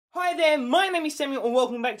Hi there, my name is Samuel and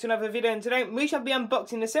welcome back to another video, and today we shall be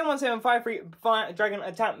unboxing the 71753 Fire Dragon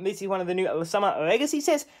Attack. This is one of the new Summer Legacy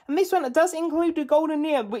sets, and this one does include the Golden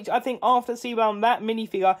Nya, which I think after C-Realm, that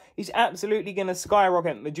minifigure is absolutely going to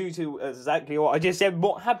skyrocket due to exactly what I just said,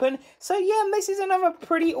 what happened. So yeah, this is another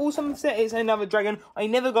pretty awesome set. It's another dragon. I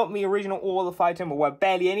never got the original or the Fire Temple, well,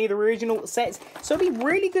 barely any of the original sets, so it'd be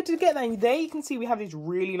really good to get that. And there you can see we have this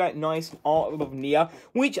really nice art of Nya,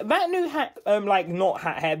 which that new hat,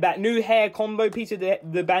 that new hair combo piece of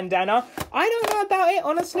the bandana, I don't know about it,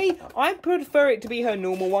 honestly. I prefer it to be her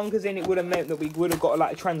normal one, because then it would have meant that we would have got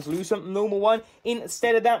like a translucent normal one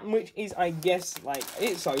instead of that, which is, I guess, like,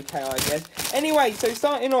 it's okay, I guess. Anyway, so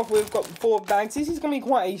starting off, we've got 4 bags. This is going to be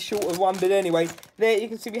quite a shorter one, but anyway, there you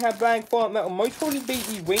can see we have bag 4, that will most probably be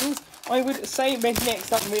the wings, I would say. Then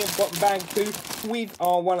next up, we have got bag 2 with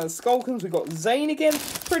our one of the Skulkins. We've got Zane again,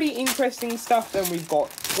 pretty interesting stuff. Then we've got,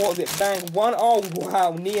 what is it, bag 1? Oh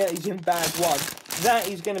wow, Nya is in bag 1. That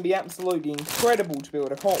is going to be absolutely incredible to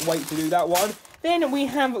build. I can't wait to do that one. Then we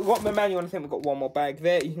have got the manual, and I think we've got one more bag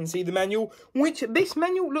there. You can see the manual, which this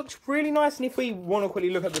manual looks really nice. And if we want to quickly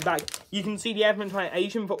look at the back, you can see the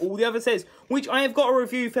advertisement for all the other sets, which I have got a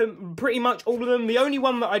review for pretty much all of them. The only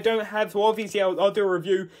one that I don't have, so obviously I'll do a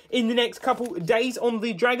review in the next couple of days on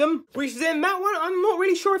the dragon, which then that one, I'm not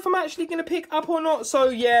really sure if I'm actually going to pick up or not. So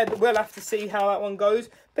yeah, we'll have to see how that one goes.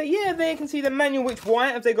 But yeah, there you can see the manual, which, why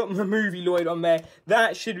have they got the movie Lloyd on there?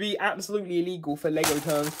 That should be absolutely illegal for Lego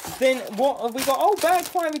terms. Then what have we got? Oh, bag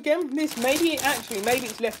 5 again. This, maybe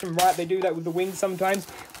it's left and right. They do that with the wings sometimes.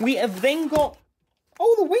 We have then got,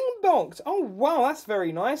 oh, the wing box. Oh, wow, that's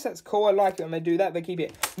very nice. That's cool. I like it when they do that. They keep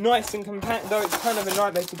it nice and compact, though it's kind of a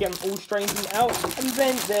nightmare to get them all straightened out. And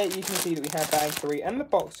then there you can see that we have bag 3, and the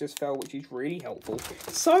box just fell, which is really helpful.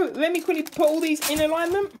 So let me quickly put all these in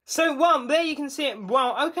alignment. So, well, there you can see it.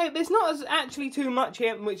 Well, okay, there's not actually too much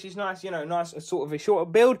here, which is nice, you know, nice, sort of a shorter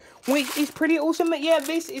build, which is pretty awesome. But yeah,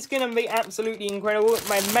 this is going to be absolutely incredible.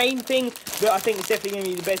 My main thing that I think is definitely going to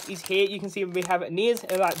be the best is here. You can see we have Nya's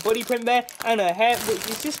like body print there, and her hair, which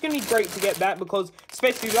is just going to be great to get that, because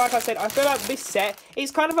especially, like I said, I feel like this set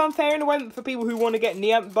is kind of unfair in a way for people who want to get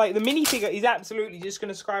Nya. Like, the minifigure is absolutely just going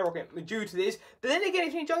to skyrocket due to this. But then again,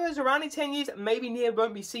 if Ninjago's around in 10 years, maybe Nya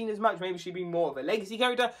won't be seen as much. Maybe she'll be more of a legacy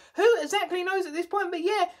character. Who exactly knows at this point? But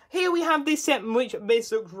yeah, here we have this set, which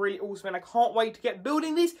this looks really awesome, and I can't wait to get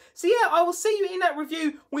building this. So yeah, I will see you in that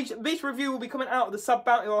review, which this review will be coming out of the sub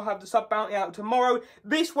bounty. I'll have the sub bounty out tomorrow.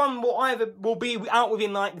 This one will be out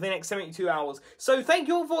within like the next 72 hours. So thank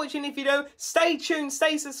you all for watching this video. Stay tuned,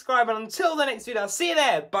 stay subscribed, and until the next video, I'll see you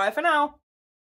there. Bye for now.